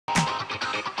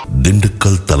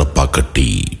Dindigul Thalappakatti.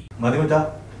 Madhumitha,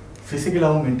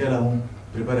 ஃபிசிக்கலாகவும் மென்டலாகவும்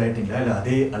prepare ஆகிட்டீங்களா இல்லை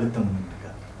அதே அழுத்தம்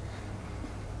இருக்கா?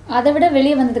 அதை விட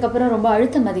வெளியே வந்ததுக்கப்புறம் ரொம்ப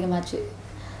அழுத்தம் அதிகமாச்சு.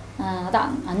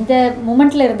 அதான் அந்த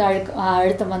மூமெண்ட்டில் இருந்த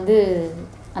அழுத்தம் வந்து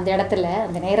அந்த இடத்துல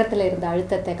அந்த நேரத்தில் இருந்த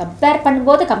அழுத்தத்தை கம்பேர்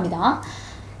பண்ணும்போது கம்மி தான்.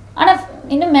 ஆனால்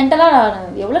இன்னும் மென்டலாக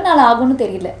எவ்வளோ நாள் ஆகும்னு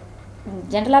தெரியல.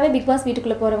 ஜென்ரலாகவே பிக் பாஸ்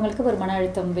வீட்டுக்குள்ளே போகிறவங்களுக்கு ஒரு மன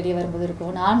அழுத்தம் வெளியே வரும்போது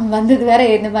இருக்கும். நான் வந்தது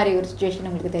வேறு எந்த மாதிரி ஒரு சுச்சுவேஷன்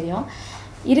உங்களுக்கு தெரியும்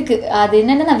இருக்குது. அது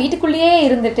என்னென்னா, நான் வீட்டுக்குள்ளேயே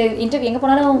இருந்துட்டு இன்டர்வியூ எங்கே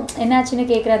போனாலும் என்னாச்சுன்னு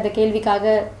கேட்குற அந்த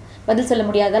கேள்விக்காக பதில் சொல்ல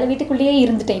முடியாதால வீட்டுக்குள்ளேயே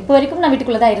இருந்துட்டேன். இப்போ வரைக்கும் நான்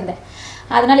வீட்டுக்குள்ளே தான் இருந்தேன்.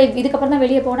 அதனால் இதுக்கப்புறம் தான்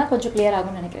வெளியே போனால் கொஞ்சம் கிளியர்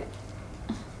ஆகும்னு நினைக்கிறேன்.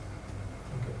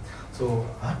 ஸோ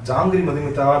ஜாங்கிரி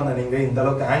மதுமிதாவாக இருந்த நீங்கள் இந்த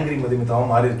அளவுக்கு ஆங்கிரி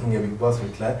மதுமிதாவாக மாறி இருக்கீங்க பிக் பாஸ்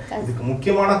வீட்டில். இதுக்கு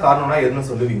முக்கியமான காரணம்னா என்ன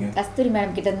சொல்லுவீங்க? கஸ்தூரி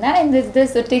மேடம் கிட்ட இருந்தா இந்த இது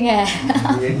சொல்லிட்டீங்க.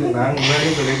 நான்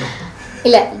முன்னாடியே சொல்லிட்டேன்.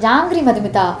 இல்லை, ஜாங்கிரி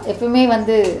மதுமிதா எப்பவுமே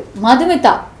வந்து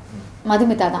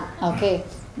மதுமிதா தான். ஓகே,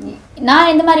 நான்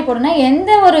எந்த மாதிரி போடுறேன்னா,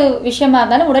 எந்த ஒரு விஷயமா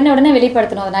இருந்தாலும் உடனே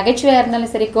வெளிப்படுத்தணும். அது நகைச்சுவையாக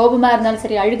இருந்தாலும் சரி, கோபமாக இருந்தாலும்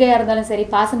சரி, அழுகையாக இருந்தாலும் சரி,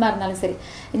 பாசமாக இருந்தாலும் சரி,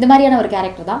 இந்த மாதிரியான ஒரு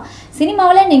கேரக்டர் தான்.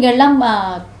 சினிமாவில் நீங்கள் எல்லாம்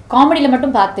காமெடியில்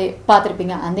மட்டும்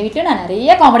பார்த்துருப்பீங்க. அந்த வீட்டில் நான்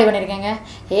நிறைய காமெடி பண்ணியிருக்கேங்க,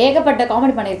 ஏகப்பட்ட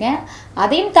காமெடி பண்ணியிருக்கேன்.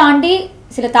 அதையும் தாண்டி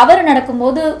சில தவறு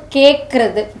நடக்கும்போது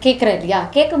கேட்குறேன் இல்லையா,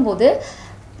 கேட்கும்போது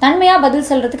தன்மையாக பதில்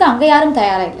சொல்கிறதுக்கு அங்கே யாரும்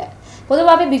தயாராக இல்லை.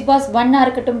 பொதுவாகவே பிக் பாஸ் 1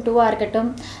 இருக்கட்டும் 2 இருக்கட்டும்,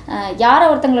 யாரை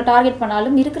ஒருத்தங்களை டார்கெட்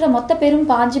பண்ணாலும் இருக்கிற மொத்த பேரும்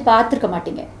பார்த்துருக்க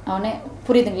மாட்டீங்க. அவனே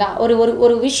புரியுதுங்களா? ஒரு ஒரு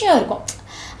ஒரு விஷயம் இருக்கும்,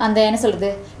 அந்த என்ன சொல்கிறது,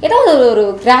 ஏதாவது ஒரு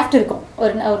கிராஃப்ட் இருக்கும்.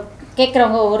 ஒரு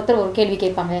கேட்குறவங்க ஒவ்வொருத்தர் ஒரு கேள்வி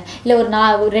கேட்பாங்க, இல்லை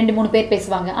ஒரு 2-3 பேர்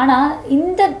பேசுவாங்க. ஆனால்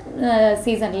இந்த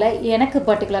சீசனில் எனக்கு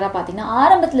பர்டிகுலராக பார்த்தீங்கன்னா,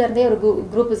 ஆரம்பத்துலேருந்தே ஒரு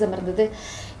குரூப்பிசம் இருந்தது.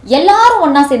 எல்லாரும்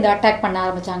ஒன்றா சேர்ந்து அட்டாக் பண்ண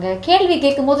ஆரம்பித்தாங்க. கேள்வி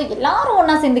கேட்கும்போது எல்லாரும்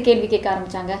ஒன்றா சேர்ந்து கேள்வி கேட்க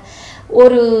ஆரம்பித்தாங்க.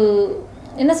 ஒரு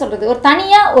என்ன சொல்கிறது, ஒரு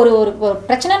தனியாக ஒரு ஒரு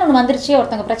பிரச்சனைன்னு ஒன்று வந்துருச்சு,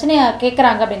 ஒருத்தவங்க பிரச்சனையை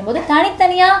கேட்குறாங்க அப்படின்னும் போது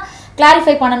தனித்தனியாக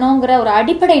கிளாரிஃபை பண்ணணுங்கிற ஒரு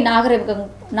அடிப்படை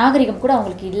நாகரிகம் கூட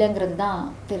அவங்களுக்கு இல்லைங்கிறது தான்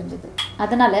தெரிஞ்சது.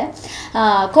 அதனால்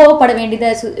கோவப்பட வேண்டியத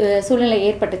சூழ்நிலை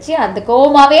ஏற்பட்டுச்சு. அந்த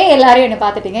கோவமாகவே எல்லாரையும் என்னை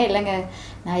பார்த்துட்டீங்க. இல்லைங்க,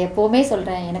 நான் எப்போவுமே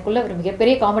சொல்கிறேன், எனக்குள்ளே ஒரு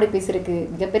மிகப்பெரிய காமெடி பீஸ் இருக்குது,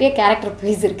 மிகப்பெரிய கேரக்டர்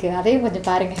பீஸ் இருக்குது, அதையும் கொஞ்சம்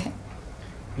பாருங்கள்.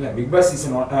 இல்லை, பிக் பாஸ்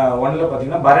சீசன் 1ல்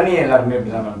பார்த்தீங்கன்னா பரணியை எல்லாருமே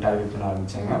இப்படி தான் டார்கெட் பண்ண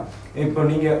ஆரம்பித்தாங்க. இப்போ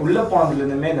நீங்கள் உள்ளே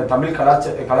போனதுலேருந்துமே இந்த தமிழ்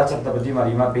கலாச்சாரத்தை பற்றி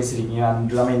அதிகமாக பேசியிருக்கீங்க.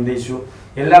 அது இல்லாமல் இந்த இஷ்யூ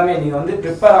எல்லாமே நீங்கள் வந்து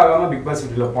ப்ரிப்பேர் ஆகாமல் பிக் பாஸ்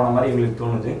வீட்டுக்குள்ளே போன மாதிரி எங்களுக்கு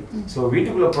தோணுது. ஸோ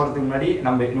வீட்டுக்குள்ளே போகிறதுக்கு முன்னாடி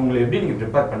உங்களை எப்படி நீங்கள்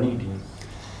ப்ரிப்பேர் பண்ணிக்கிட்டீங்க?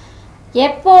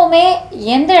 எப்போவுமே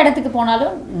எந்த இடத்துக்கு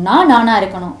போனாலும் நானாக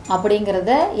இருக்கணும்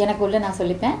அப்படிங்கிறத எனக்குள்ளே நான்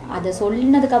சொல்லிப்பேன். அதை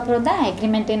சொன்னதுக்கப்புறம் தான்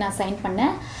அக்ரிமெண்ட்டே நான் சைன்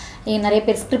பண்ணேன். நிறைய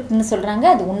பேர் ஸ்கிரிப்ட்னு சொல்கிறாங்க,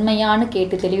 அது உண்மையானு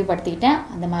கேட்டு தெளிவுபடுத்திக்கிட்டேன்.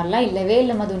 அந்த மாதிரிலாம் இல்லவே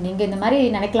இல்லை மது, நீங்கள் இந்த மாதிரி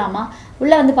நினைக்கலாமா,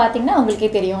 உள்ளே வந்து பார்த்தீங்கன்னா உங்களுக்கே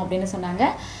தெரியும் அப்படின்னு சொன்னாங்க.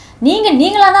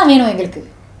 நீங்களாக தான் வேணும் எங்களுக்கு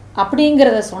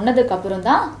அப்படிங்கிறத சொன்னதுக்கப்புறம்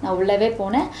தான் நான் உள்ளவே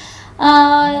போனேன்.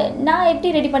 நான்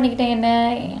எப்படி ரெடி பண்ணிக்கிட்டேன், என்ன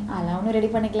அதெல்லாம் ஒன்றும்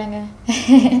ரெடி பண்ணிக்கலாங்க.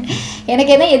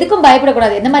 எனக்கு எதுக்கும்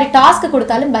பயப்படக்கூடாது, எந்த மாதிரி டாஸ்க்கு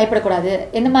கொடுத்தாலும் பயப்படக்கூடாது.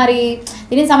 எந்த மாதிரி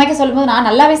திடீர்னு சமைக்க சொல்லும்போது நான்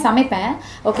நல்லாவே சமைப்பேன்,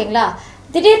 ஓகேங்களா.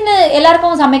 திடீர்னு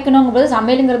எல்லாருக்கும் சமைக்கணுங்கும்போது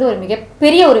சமையலுங்கிறது ஒரு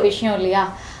மிகப்பெரிய ஒரு விஷயம் இல்லையா,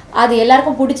 அது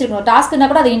எல்லாருக்கும் பிடிச்சிருக்கணும். டாஸ்க்குன்னா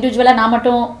கூட அது இண்டிவிஜுவலாக நான்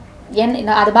மட்டும்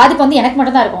அது பாதிப்பு வந்து எனக்கு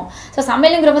மட்டும் தான் இருக்கும். ஸோ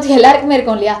சமையலுங்கிற போது எல்லாருக்குமே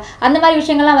இருக்கும் இல்லையா. அந்த மாதிரி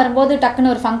விஷயங்கள்லாம் வரும்போது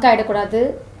டக்குன்னு ஒரு ஃபங்க் ஆகிடக்கூடாது,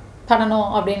 பண்ணணும்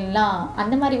அப்படின்லாம்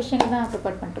அந்த மாதிரி விஷயங்கள் தான்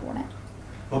ப்ரிப்பேர் பண்ணிட்டு போனேன்.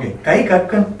 ஓகே, கை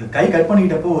கட்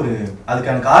பண்ணிக்கிட்டப்போ ஒரு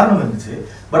அதுக்கான காரணம் இருந்துச்சு.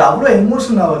 பட் அவ்வளோ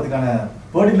எமோஷனல் ஆகிறதுக்கான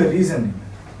பர்டிகுலர் ரீசன்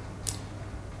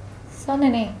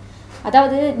சொன்னேனே.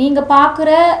 அதாவது நீங்கள்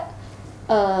பார்க்குற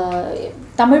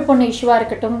தமிழ் பொண்ணு இஷ்யூவாக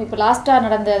இருக்கட்டும், இப்போ லாஸ்ட்டாக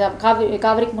நடந்த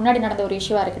காவிரிக்கு முன்னாடி நடந்த ஒரு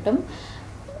இஷ்யூவாக இருக்கட்டும்,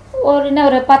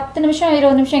 ஒரு 10 நிமிஷம்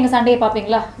 20 நிமிஷம் எங்கள் சண்டையை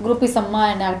பார்ப்பீங்களா, குரூப்பிசம்மா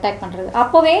என்னை அட்டாக் பண்ணுறது.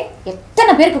 அப்போவே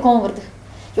எத்தனை பேருக்கு கோவம் வருது,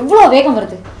 எவ்வளோ வேகம்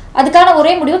வருது, அதுக்கான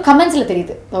ஒரே முடிவு கமெண்ட்ஸில்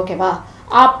தெரியுது, ஓகேவா.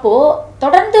 அப்போது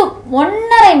தொடர்ந்து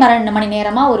 1.5 மணி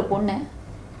நேரமாக ஒரு பொண்ணை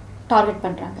டார்கெட்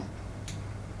பண்ணுறாங்க,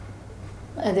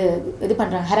 இது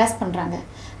பண்ணுறாங்க, ஹராஸ் பண்ணுறாங்க,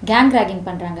 கேங் ராகிங்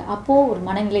பண்ணுறாங்க. அப்போது ஒரு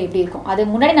மனநிலை எப்படி இருக்கும்? அது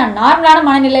முன்னாடி நான் நார்மலான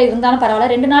மனநிலை இருந்தாலும் பரவாயில்ல,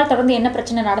 2 நாள் தொடர்ந்து என்ன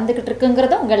பிரச்சனை நடந்துக்கிட்டு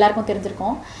இருக்குங்கிறதும் உங்கள் எல்லாருக்கும்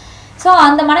தெரிஞ்சிருக்கும். ஸோ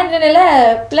அந்த மனநிலையில்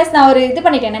ப்ளஸ் நான் ஒரு இது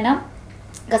பண்ணிட்டேன். என்னென்னா,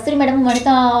 கஸ்தூரி மேடம்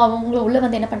வனிதா அவங்களும் உள்ளே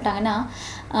வந்து என்ன பண்ணிட்டாங்கன்னா,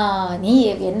 நீ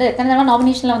எத்தனை தடவை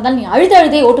நாமினேஷனில் வந்தாலும் நீ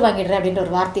அழுதே ஓட்டு வாங்கிடுற அப்படின்ற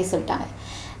ஒரு வார்த்தையை சொல்லிட்டாங்க.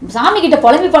 சாமிக்கிட்ட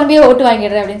புலம்பியே ஓட்டு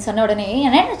வாங்கிடுற அப்படின்னு சொன்ன உடனே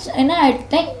என்ன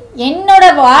ஆகிட்டேன், என்னோட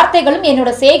வார்த்தைகளும்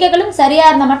என்னோட செய்கைகளும் சரியாக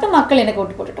இருந்தால் மட்டும் மக்கள் எனக்கு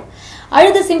ஓட்டு போட்டுட்டோம்.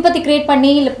 அழுது சிம்பத்தி கிரியேட் பண்ணி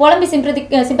இல்லை புலம்பி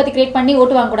சிம்பத்தி கிரியேட் பண்ணி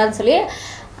ஓட்டு வாங்கக்கூடாதுன்னு சொல்லி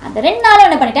அந்த 2 நாளும்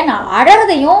என்ன பண்ணிட்டேன், நான்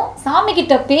அழறதையும்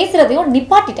சாமிக்கிட்ட பேசுகிறதையும்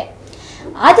நிப்பாட்டிட்டேன்.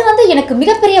 அது வந்து எனக்கு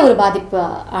மிகப்பெரிய ஒரு பாதிப்பு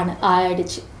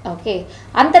ஆயிடுச்சு. ஓகே,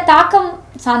 அந்த தாக்கம்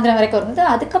சாயந்தரம் வரைக்கும் இருந்தது.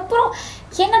 அதுக்கப்புறம்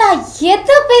என்னடா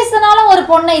எதை பேசினாலும் ஒரு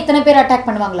பொண்ணை இத்தனை பேர் அட்டாக்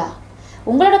பண்ணுவாங்களா,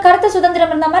 உங்களோட கருத்து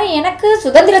சுதந்திரம் இருந்த மாதிரி எனக்கு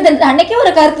சுதந்திரம் அன்னைக்கே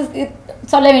ஒரு கருத்து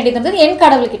சொல்ல வேண்டியது இருந்தது என்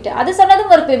கடவுள்கிட்ட. அது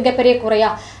சொன்னதும் ஒரு மிகப்பெரிய குறையா?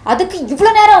 அதுக்கு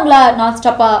இவ்வளோ நேரம் அவங்கள நான்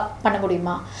ஸ்டாப்பாக பண்ண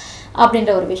முடியுமா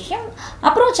அப்படின்ற ஒரு விஷயம்.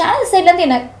 அப்புறம் சேனல் சைட்லேருந்து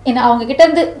என்ன அவங்க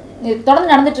கிட்டேருந்து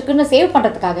தொடர்ந்து நடந்துட்டுருக்குன்னு சேவ்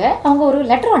பண்ணுறதுக்காக அவங்க ஒரு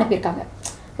லெட்டர் அனுப்பியிருக்காங்க.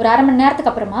 ஒரு அரை மணி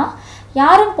நேரத்துக்கு அப்புறமா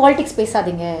யாரும் பாலிடிக்ஸ்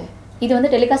பேசாதீங்க, இது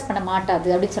வந்து டெலிகாஸ்ட் பண்ண மாட்டாது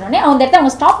அப்படின்னு சொன்னோடனே அவங்க இடத்த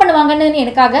அவங்க ஸ்டாப் பண்ணுவாங்கன்னு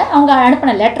எனக்காக அவங்க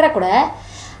அனுப்பின லெட்டரை கூட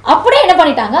அப்படியே என்ன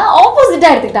பண்ணிட்டாங்க,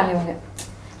 ஆப்போசிட்டாக எடுத்துக்கிட்டாங்க. இவங்க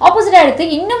ஆப்போசிட்டாக எடுத்து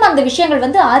இன்னும் அந்த விஷயங்கள்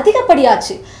வந்து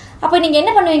அதிகப்படியாச்சு. அப்போ நீங்கள்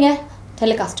என்ன பண்ணுவீங்க?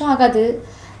 டெலிகாஸ்ட்டும் ஆகாது,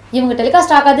 இவங்க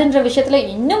டெலிகாஸ்ட் ஆகாதுன்ற விஷயத்தில்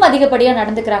இன்னும் அதிகப்படியாக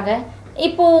நடந்துக்கிறாங்க.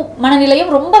 இப்போது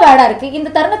மனநிலையும் ரொம்ப வேடாக இருக்குது. இந்த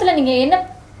தருணத்தில் நீங்கள் என்ன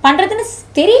பண்ணுறதுன்னு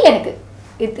தெரியல எனக்கு.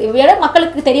 இது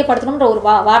மக்களுக்கு தெரியப்படுத்தணுன்ற ஒரு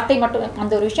வார்த்தை மட்டும்,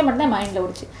 அந்த ஒரு விஷயம் மட்டும் தான் மைண்டில்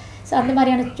ஓடிச்சு. ஸோ அந்த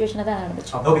மாதிரியான சுச்சுவேஷனை தான்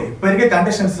நடந்துச்சு. ஓகே, இப்போ இருக்க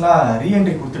கண்டஸ்டன்ஸ்லாம்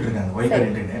ரீஎன்ட்ரி கொடுத்துட்டு இருக்காங்க ஒய்ஃபை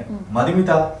என்ட்ரின்னு.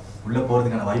 மதுமிதா உள்ளே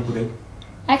போகிறதுக்கான வாய்ப்புகள்?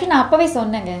 ஆக்சுவலி நான் அப்போவே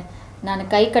சொன்னேங்க, நான்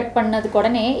கை கட் பண்ணதுக்கு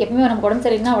உடனே எப்பவுமே நமக்கு உடம்பு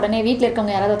சரியில்லைன்னா உடனே வீட்டில்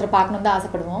இருக்கவங்க யாராவது ஒருத்தர் பார்க்கணும் தான்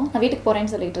ஆசைப்படுவோம். நான் வீட்டுக்கு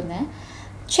போகிறேன்னு சொல்லிட்டு இருந்தேன்.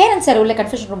 சேரன் சார் உள்ள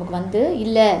கன்ஃபெஷன் ரூமுக்கு வந்து,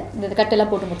 இல்லை இந்த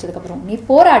கட்டெல்லாம் போட்டு முடிச்சதுக்கப்புறம் நீ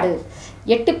போராடு,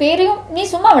 8 பேரையும் நீ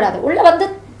சும்மா விடாது, உள்ளே வந்து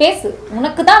பேசு,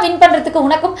 உனக்கு தான் வின் பண்ணுறதுக்கு,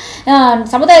 உனக்கும்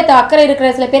சமுதாயத்தை அக்கறை இருக்கிற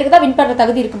சில பேருக்கு தான் வின் பண்ணுற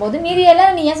தகுதி இருக்கும்போது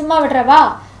மீதியெல்லாம் நீ ஏன் சும்மா விடுறவா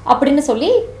அப்படின்னு சொல்லி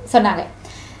சொன்னாங்க.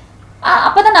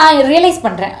 அப்போ தான் நான் ரியலைஸ்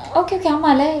பண்ணுறேன், ஓகே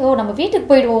ஆமாம்ல, நம்ம வீட்டுக்கு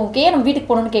போயிடுவோம், நம்ம வீட்டுக்கு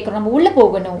போகணுன்னு கேட்குறோம், நம்ம உள்ளே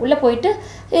போகணும், உள்ளே போயிட்டு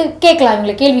கேட்கலாம்,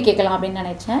 இவங்களை கேள்வி கேட்கலாம் அப்படின்னு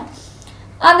நினச்சேன்.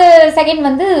 அந்த செகண்ட்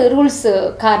வந்து ரூல்ஸ்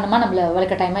காரணமாக நம்மளை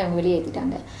வலுக்கட்டாயமாக இவங்க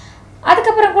வெளியேற்றிட்டாங்க.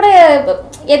 அதுக்கப்புறம் கூட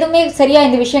எதுவுமே சரியாக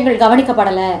இந்த விஷயங்கள்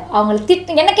கவனிக்கப்படலை. அவங்களை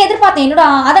எனக்கு எதிர்பார்த்தேன், என்னோட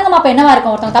ஆதங்கமாக இப்போ என்னவா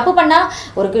இருக்கும், ஒருத்தவங்க தப்பு பண்ணால்,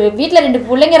 ஒரு வீட்டில் 2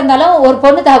 பிள்ளைங்க இருந்தாலும் ஒரு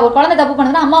குழந்தை தப்பு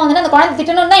பண்ணதுன்னா அம்மா வந்து அந்த குழந்தை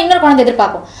திட்டணும்னா இன்னொரு குழந்தை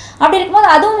எதிர்பார்க்கும். அப்படி இருக்கும்போது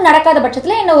அதுவும் நடக்காத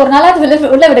பட்சத்தில் என்ன ஒரு நாளாவது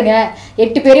உள்ள விடுங்க,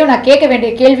 8 பேரையும் நான் கேட்க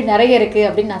வேண்டிய கேள்வி நிறைய இருக்குது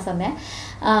அப்படின்னு நான் சொன்னேன்.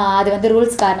 அது வந்து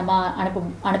ரூல்ஸ் காரணமாக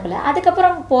அனுப்பலை.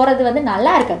 அதுக்கப்புறம் போகிறது வந்து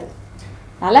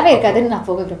நல்லாவே இருக்காதுன்னு நான்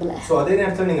போக விரும்பல. ஸோ அதே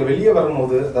நேரத்தில் நீங்கள் வெளியே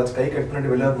வரும்போது, ஏதாச்சும் கை கட்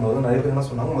பண்ணிட்டு வெளியே வரும்போது நிறைய பேர் என்ன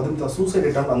சொன்னாங்க, மதுமிதா சூசைட்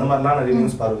அட்டெம்ப்ட் அந்த மாதிரிலாம் நிறைய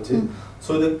நியூஸ் பாருச்சு. ஸோ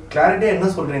இது கிளாரிட்டியாக என்ன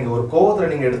சொல்கிறீங்க, ஒரு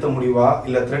கோவத்தில் நீங்கள் எடுத்த முடிவா,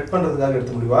 இல்லை த்ரெட் பண்ணுறதுக்காக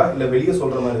எடுத்த முடிவா, இல்லை வெளியே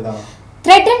சொல்கிற மாதிரி தான்?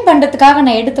 த்ரெட்டன் பண்ணுறதுக்காக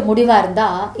நான் எடுத்த முடிவாக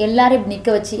இருந்தால் எல்லாரையும் நிற்க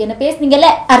வச்சு என்ன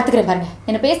பேசுனீங்கல்ல அறுத்துக்கிறேன் பாருங்க,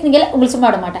 என்ன பேசுனீங்கல்ல உங்களுக்கு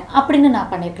சும்மா விட மாட்டேன் அப்படின்னு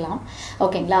நான் பண்ணியிருக்கலாம்,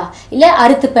 ஓகேங்களா. இல்லை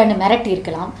அறுத்துப்பேன்னு மிரட்டி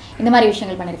இருக்கலாம், இந்த மாதிரி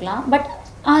விஷயங்கள் பண்ணியிருக்கலாம். பட்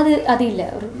அது இல்லை,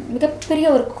 ஒரு மிகப்பெரிய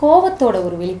ஒரு கோபத்தோட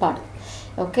ஒரு வெளிப்பாடு.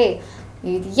 ஓகே,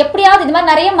 இது எப்படியாவது இந்த மாதிரி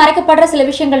நிறைய மறைக்கப்படுற சில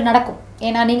விஷயங்கள் நடக்கும்.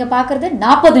 ஏன்னா நீங்கள் பார்க்குறது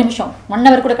 40 நிமிஷம், 1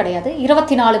 hour கூட கிடையாது,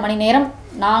 24 மணி நேரம்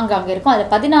நாங்கள் அங்கே இருக்கோம். அதில்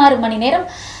 16 மணி நேரம்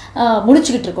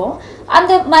முடிச்சுக்கிட்டு இருக்கோம்.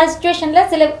 அந்த மாதிரி சுச்சுவேஷனில்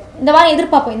சில இந்த வாரம்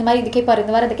எதிர்பார்ப்போம், இந்த மாதிரி இது கேட்பாரு,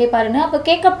 இந்த வாரம் இது கேட்பாருன்னு. அப்போ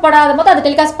கேட்கப்படாத போது அது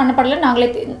டெலிகாஸ்ட் பண்ணப்படலை, நாங்களே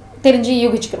தெரிஞ்சு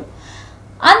யூகிச்சுக்கிறோம்.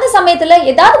 அந்த சமயத்தில்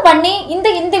ஏதாவது பண்ணி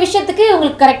இந்த விஷயத்துக்கு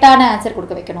உங்களுக்கு கரெக்டான ஆன்சர்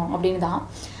கொடுக்க வைக்கணும் அப்படின்னு தான்.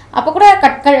 அப்போ கூட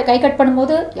கை கட்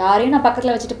பண்ணும்போது யாரையும் நான்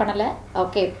பக்கத்தில் வச்சுட்டு பண்ணலை.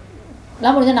 ஓகே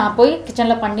எல்லாம் முடிஞ்சு நான் போய்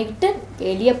கிச்சனில் பண்ணிக்கிட்டு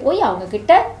வெளியே போய்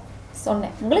அவங்கக்கிட்ட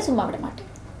சொன்னேன், உங்களை சும்மா விட மாட்டேன்,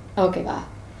 ஓகேவா,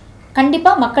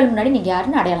 கண்டிப்பாக மக்கள் முன்னாடி நீங்கள்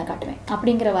யாருன்னு அடையாளம் காட்டுவேன்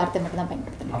அப்படிங்கிற வார்த்தை மட்டும் தான்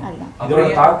பயன்படுத்தினேன். அதுதான் அதோட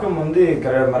தாக்கம் வந்து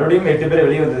மறுபடியும் 8 பேர்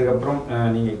வெளியே வந்ததுக்கப்புறம்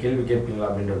நீங்கள் கேள்வி கேட்பீங்களா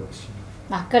அப்படின்ற ஒரு விஷயம்.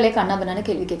 மக்களே கண்ணாபண்ணான்னு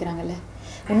கேள்வி கேட்குறாங்கல்ல,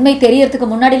 உண்மை தெரியறதுக்கு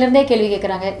முன்னாடியிலேருந்தே கேள்வி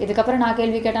கேட்குறாங்க. இதுக்கப்புறம் நான்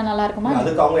கேள்வி கேட்டால் நல்லா இருக்குமா?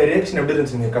 அதுக்கு அவங்க ரியாக்ஷன் எப்படி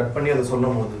இருந்துச்சு கட் பண்ணி அதை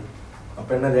சொல்லும் போது?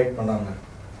 அப்போ என்ன ரியாக்ட் பண்ணாங்க?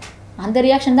 அந்த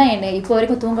ரியாக்ஷன் தான் என்னை இப்போ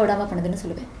வரைக்கும் தூங்க விடாமல் பண்ணுதுன்னு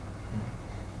சொல்லுவேன்.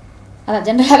 அதான்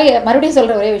ஜென்ரலாகவே மறுபடியும்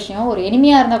சொல்கிற ஒரே விஷயம், ஒரு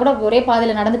எனிமையாக இருந்தால் கூட ஒரே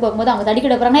பாதையில் நடந்து போகும்போது அவங்க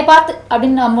தடிக்கிட போகிறாங்க பார்த்து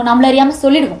அப்படின்னு நம்மளை அறியாமல்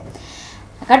சொல்லிடுவோம்.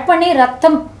 கட் பண்ணி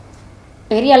ரத்தம்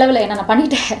பெரிய அளவில் என்ன நான்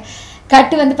பண்ணிட்டேன்.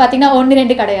 கட்டு வந்து பார்த்திங்கன்னா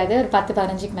 1-2 கிடையாது, ஒரு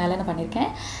 10-15க்கு மேலே நான் பண்ணியிருக்கேன்.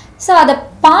 ஸோ அதை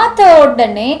பார்த்த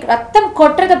உடனே, ரத்தம்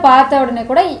கொட்டுறதை பார்த்த உடனே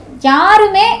கூட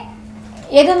யாருமே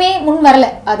எதுவுமே முன் வரல.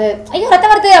 அது ஐயோ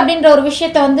ரத்தம் வருது அப்படின்ற ஒரு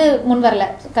விஷயத்த வந்து முன் வரல.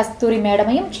 கஸ்தூரி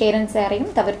மேடமையும் சேரன்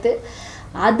சாரையும் தவிர்த்து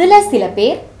அதில் சில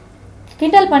பேர்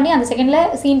கிண்டல் பண்ணி அந்த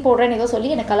செகண்டில் சீன் போடுறேன்னு ஏதோ சொல்லி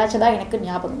எனக்கு கலாச்சதா எனக்கு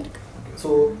ஞாபகம் இருக்குது. ஸோ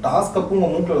டாஸ்க் அப்போ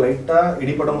உங்கள் மூக்கில் லைட்டாக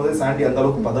இடிப்படும் போதே சாண்டி அந்த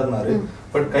அளவுக்கு பதறினாரு.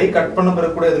 பட் கை கட் பண்ண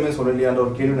பிறகு கூட எதுவுமே சொல்லலையான்ற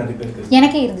ஒரு கேள்வி நிறைய பேருக்கு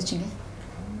எனக்கே இருந்துச்சுங்க.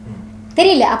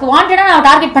 தெரியல, அப்போ வாண்டடாக நான்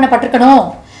டார்கெட் பண்ணப்பட்டிருக்கணும்.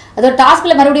 அது ஒரு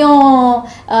டாஸ்கில் மறுபடியும்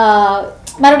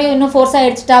இன்னும் ஃபோர்ஸாக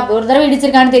அடிச்சுட்டா, ஒரு தடவை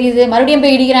இடிச்சிருக்கான்னு தெரியுது, மறுபடியும்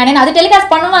போய் இடிக்கிறானேன்னு அது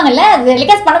டெலிகாஸ்ட் பண்ணுவாங்கல்ல. அது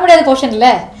டெலிகாஸ்ட் பண்ண முடியாத போர்ஷன்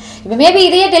இல்லை. இப்போ மேபி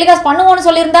இதையே டெலிகாஸ்ட் பண்ணுவோன்னு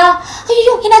சொல்லியிருந்தா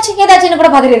ஐயோ ஏதாச்சுன்னு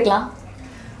கூட பதறி இருக்கலாம்.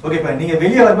 ஓகே, இப்போ நீங்கள்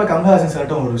வெளியே வரப்போ கமல்ஹாசன்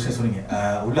சார்ட்டும் ஒரு விஷயம் சொன்னீங்க.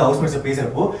 உள்ள ஹவுஸ்மேட்ஸை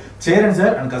பேசுகிறப்போ Cheran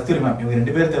sir and Kasthuri ma'am இவங்க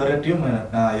 2 பேர் தவிரட்டையும்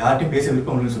யார்ட்டையும் பேச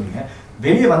விருப்பம் இல்லைன்னு சொன்னீங்க.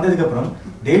 வெளியே வந்ததுக்கப்புறம்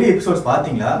டெய்லி எபிசோட்ஸ்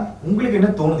பார்த்தீங்களா, உங்களுக்கு என்ன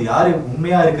தோணுது? யார்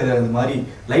உண்மையாக இருக்கிற அது மாதிரி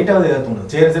லைட்டாவது ஏதாவது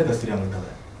தோணுது சேரன் சார் கஸ்தூரி அவங்க தவிர?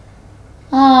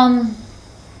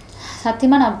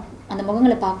 சத்தியமாக நான் அந்த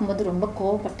முகங்களை பார்க்கும்போது ரொம்ப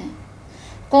கோவப்பட்டேன்.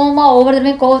 கோவமாக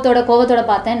ஒவ்வொருத்தருமே கோவத்தோட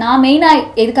பார்த்தேன். நான் மெயினாக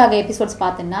எதுக்காக எபிசோட்ஸ்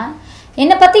பார்த்தேன்னா,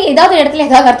 என்னை பற்றி ஏதாவது இடத்துல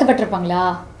ஏதாவது வருத்தப்பட்டிருப்பாங்களா,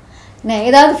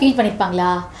 ஏதாவது ஃபீல்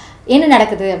பண்ணியிருப்பாங்களா, என்ன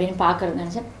நடக்குது அப்படின்னு பார்க்குறது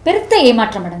நினச்சேன். பெருத்த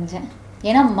ஏமாற்றம் அடைஞ்சேன்.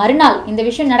 ஏன்னா மறுநாள் இந்த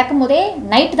விஷயம் நடக்கும்போதே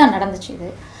நைட்டு தான் நடந்துச்சு. இது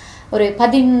ஒரு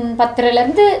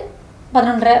 10:10லேருந்து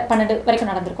 11:30-12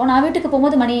 வரைக்கும் நடந்திருக்கும். நான் வீட்டுக்கு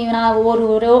போகும்போது நான் ஒரு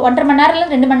 1.5 மணி நேரம்ல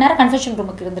 2 மணி நேரம் கன்ஃபெஷன்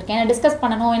ரூமுக்கு இருந்திருக்கேன். எனக்கு டிஸ்கஸ்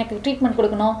பண்ணணும், எனக்கு ட்ரீட்மெண்ட்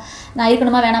கொடுக்கணும், நான்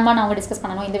இருக்கணுமா வேணாமா நான் அவங்க டிஸ்கஸ்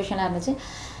பண்ணணும், இந்த விஷயம்லாம் இருந்துச்சு.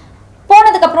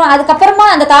 அதுக்கப்புறமா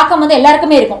அந்த தாக்கம் வந்து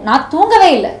எல்லாருக்குமே இருக்கும். நான் தூங்கவே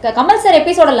இல்லை. கமல் சார்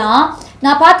எபிசோடெல்லாம்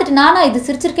நான் பார்த்துட்டு நானா இது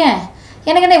சிரிச்சிருக்கேன்,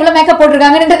 எனக்கு என்ன இவ்வளோ மேக்கப்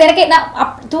போட்டிருக்காங்கன்றது எனக்கு நான்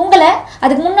தூங்கலை.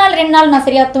 அதுக்கு முன்னாள் 2 நாள் நான்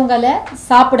சரியாக தூங்கலை,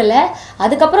 சாப்பிடலை.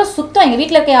 அதுக்கப்புறம் சுத்தம் எங்கள்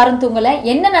வீட்டில் இருக்க யாரும் தூங்கலை.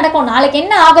 என்ன நடக்கும், நாளைக்கு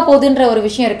என்ன ஆக போகுதுன்ற ஒரு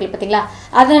விஷயம் இருக்குல்ல பார்த்தீங்களா,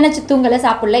 அதை நினச்சி தூங்கலை,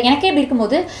 சாப்பிடல. எனக்கே இப்படி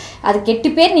இருக்கும்போது அதுக்கு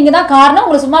 8 பேர் நீங்கள் தான் காரணம்,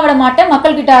 உங்களை சும்மா விட மாட்டேன்,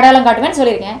 மக்கள்கிட்ட அடையாளம் காட்டுவேன்னு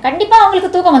சொல்லியிருக்கேன். கண்டிப்பாக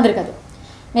அவங்களுக்கு தூக்கம் வந்திருக்காது,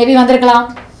 மேபி வந்திருக்கலாம்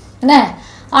என்ன.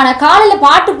 ஆனால் காலையில்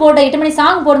பாட்டு போட 8 மணி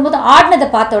சாங் போடும்போது ஆடினதை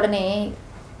பார்த்த உடனே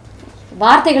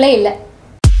வார்த்தைகளே இல்லை.